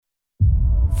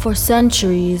For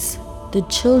centuries, the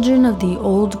children of the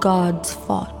old gods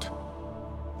fought.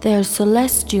 Their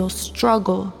celestial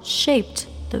struggle shaped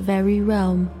the very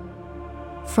realm.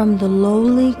 From the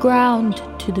lowly ground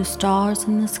to the stars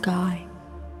in the sky,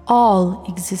 all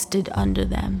existed under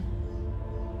them.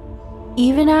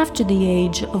 Even after the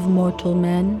age of mortal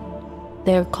men,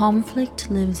 their conflict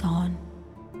lives on.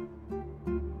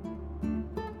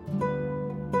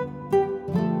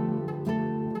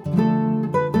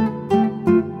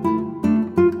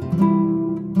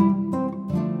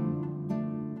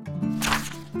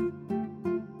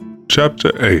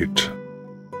 Chapter 8.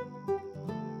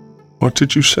 What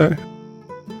did you say?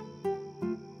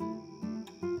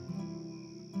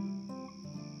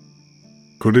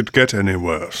 Could it get any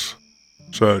worse?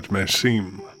 So it may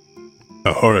seem.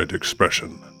 A horrid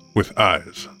expression, with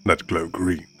eyes that glow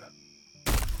green.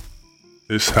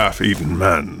 This half-eaten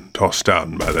man tossed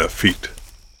down by their feet.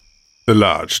 The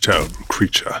large terrible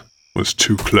creature was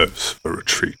too close for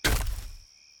retreat.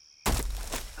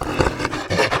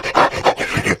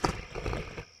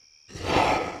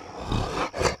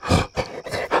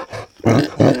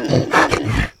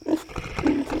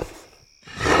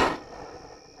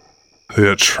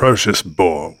 The atrocious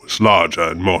boar was larger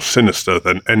and more sinister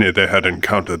than any they had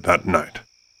encountered that night.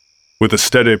 With a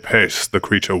steady pace, the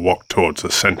creature walked towards the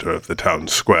center of the town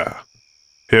square.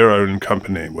 Hero and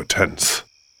company were tense,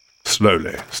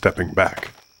 slowly stepping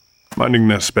back, minding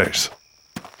their space.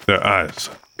 Their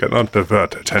eyes cannot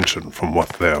divert attention from what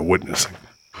they are witnessing.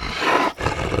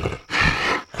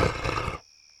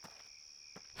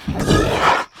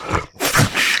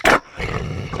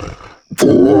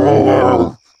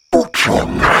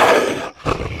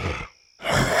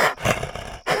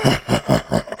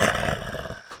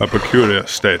 A peculiar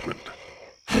statement.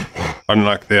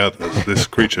 Unlike the others, this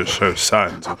creature shows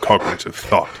signs of cognitive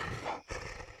thought.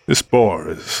 This boar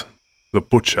is the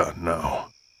butcher now.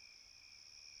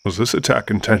 Was this attack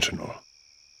intentional?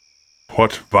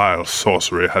 What vile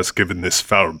sorcery has given this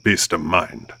foul beast a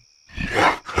mind?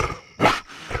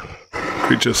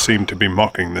 Creatures seem to be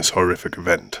mocking this horrific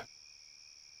event.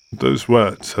 Those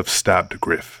words have stabbed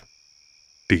Griff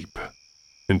deep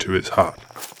into his heart.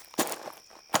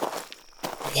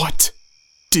 What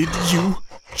did you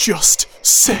just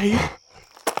say?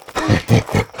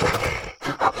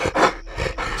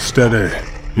 Steady,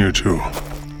 you two.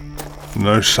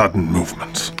 No sudden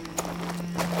movements.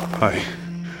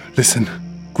 Listen,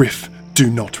 Griff, do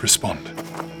not respond.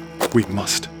 We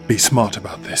must be smart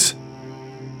about this.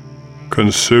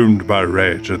 Consumed by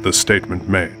rage at the statement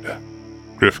made,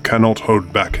 Griff cannot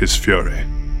hold back his fury.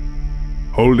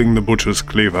 Holding the butcher's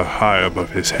cleaver high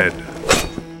above his head,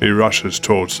 he rushes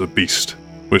towards the beast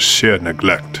with sheer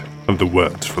neglect of the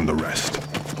words from the rest.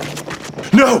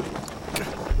 No!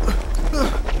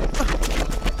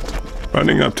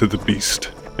 Running up to the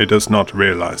beast, he does not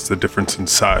realize the difference in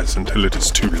size until it is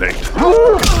too late.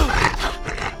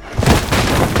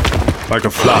 Like a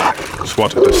fly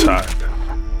swatted aside,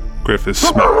 Griff is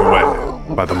smacked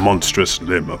away by the monstrous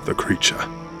limb of the creature.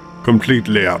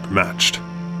 Completely outmatched,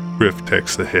 Griff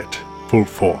takes the hit, full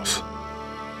force,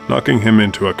 knocking him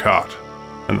into a cart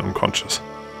and unconscious.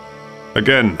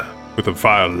 Again, with a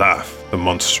vile laugh, the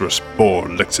monstrous boar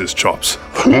licks his chops.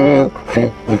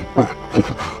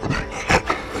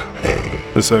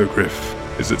 As though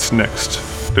Griff is its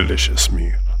next delicious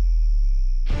meal.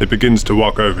 It begins to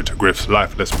walk over to Griff's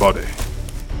lifeless body,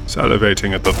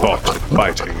 salivating at the thought of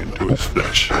biting into his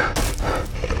flesh.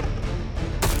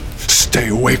 Stay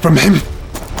away from him!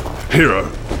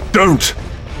 Hero, don't!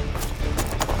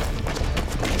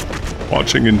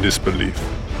 Watching in disbelief,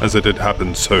 as it had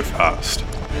happened so fast,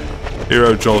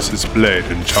 Hero jolts his blade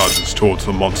and charges towards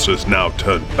the monster's now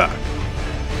turned back,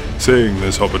 seeing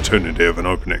this opportunity of an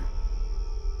opening.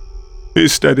 He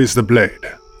steadies the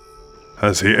blade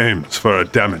as he aims for a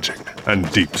damaging and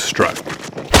deep strike.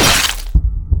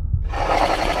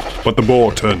 But the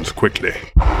boar turns quickly,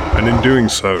 and in doing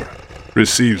so,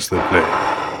 receives the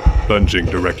blade, plunging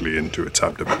directly into its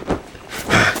abdomen.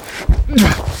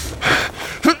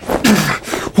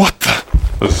 What the?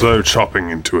 As though chopping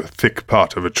into a thick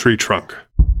part of a tree trunk,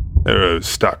 Hero is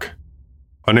stuck,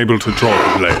 unable to draw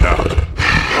the blade out.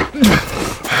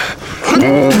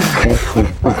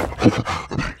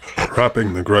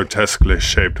 Wrapping the grotesquely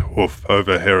shaped hoof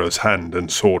over Hero's hand and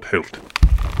sword hilt,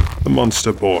 the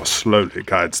monster boar slowly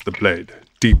guides the blade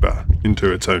deeper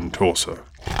into its own torso,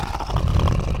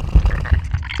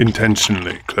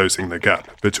 intentionally closing the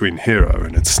gap between Hero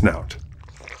and its snout.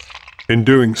 In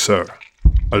doing so,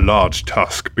 a large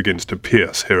tusk begins to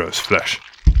pierce Hero's flesh,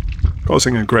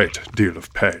 causing a great deal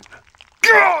of pain.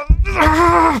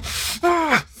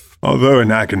 Although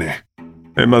in agony,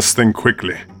 He must think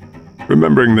quickly.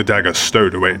 Remembering the dagger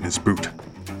stowed away in his boot,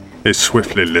 he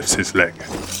swiftly lifts his leg,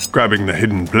 grabbing the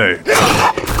hidden blade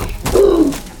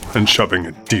and shoving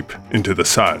it deep into the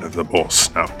side of the boar's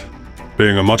snout.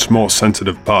 Being a much more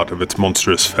sensitive part of its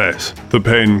monstrous face, the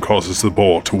pain causes the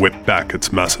boar to whip back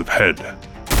its massive head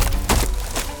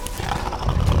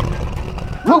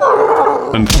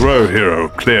and throw Hero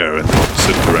clear in the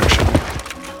opposite direction.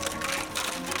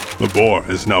 The boar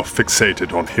is now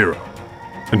fixated on Hero,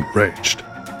 enraged.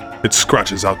 It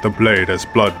scratches out the blade as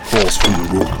blood pours from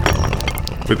the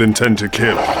wound. With intent to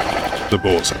kill, the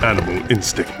boar's animal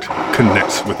instinct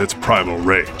connects with its primal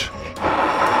rage.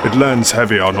 It lands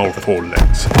heavy on all four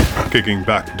legs, kicking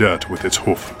back dirt with its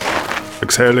hoof.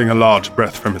 Exhaling a large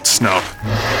breath from its snout,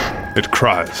 it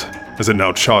cries as it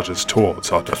now charges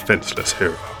towards our defenseless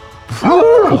Hero.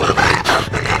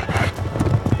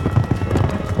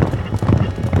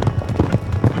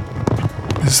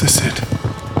 Is this it?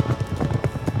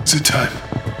 Is it time?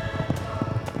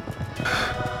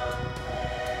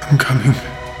 I'm coming,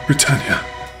 Britannia.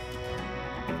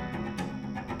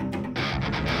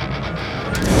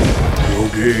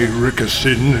 Yogi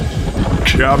Rickerson,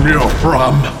 come you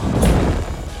from?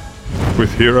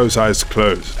 With Hero's eyes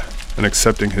closed and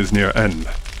accepting his near end,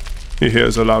 he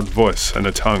hears a loud voice and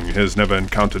a tongue he has never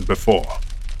encountered before,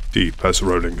 deep as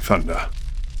rolling thunder,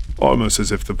 almost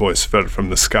as if the voice fell from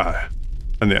the sky,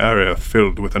 and the area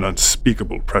filled with an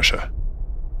unspeakable pressure.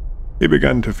 He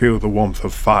began to feel the warmth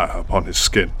of fire upon his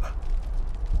skin,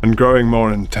 and growing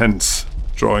more intense,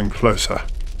 drawing closer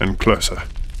and closer.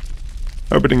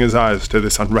 Opening his eyes to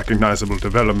this unrecognizable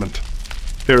development,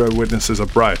 Hero witnesses a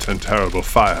bright and terrible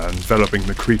fire enveloping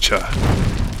the creature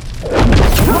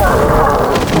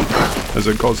as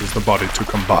it causes the body to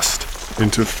combust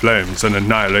into flames and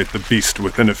annihilate the beast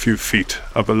within a few feet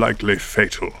of a likely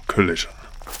fatal collision.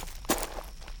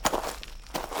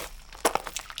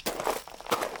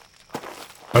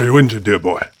 Are you injured, dear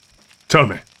boy? Tell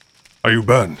me, are you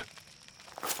burned?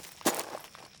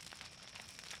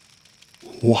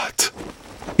 What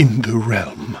in the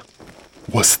realm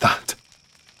was that?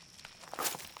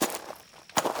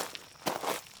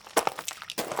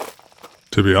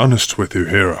 To be honest with you,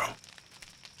 Hero,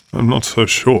 I'm not so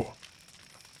sure.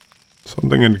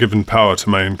 Something had given power to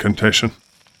my incantation.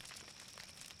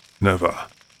 Never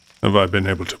have I been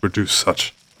able to produce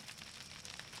such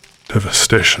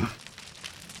devastation.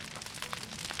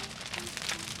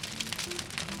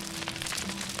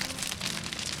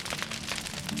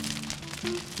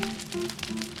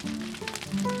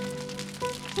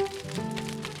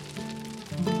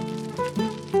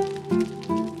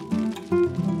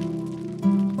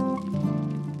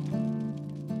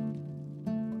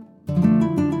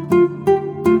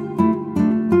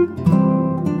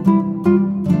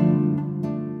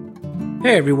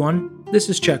 Hey everyone, this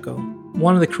is Checo,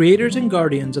 one of the creators and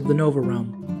guardians of the Nova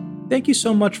Realm. Thank you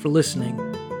so much for listening.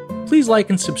 Please like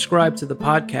and subscribe to the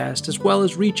podcast as well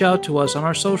as reach out to us on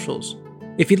our socials.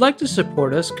 If you'd like to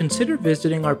support us, consider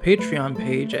visiting our Patreon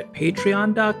page at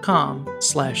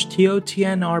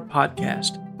patreon.com/TOTNR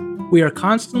podcast. We are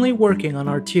constantly working on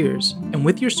our tiers, and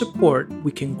with your support,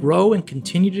 we can grow and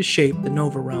continue to shape the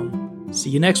Nova Realm. See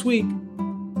you next week.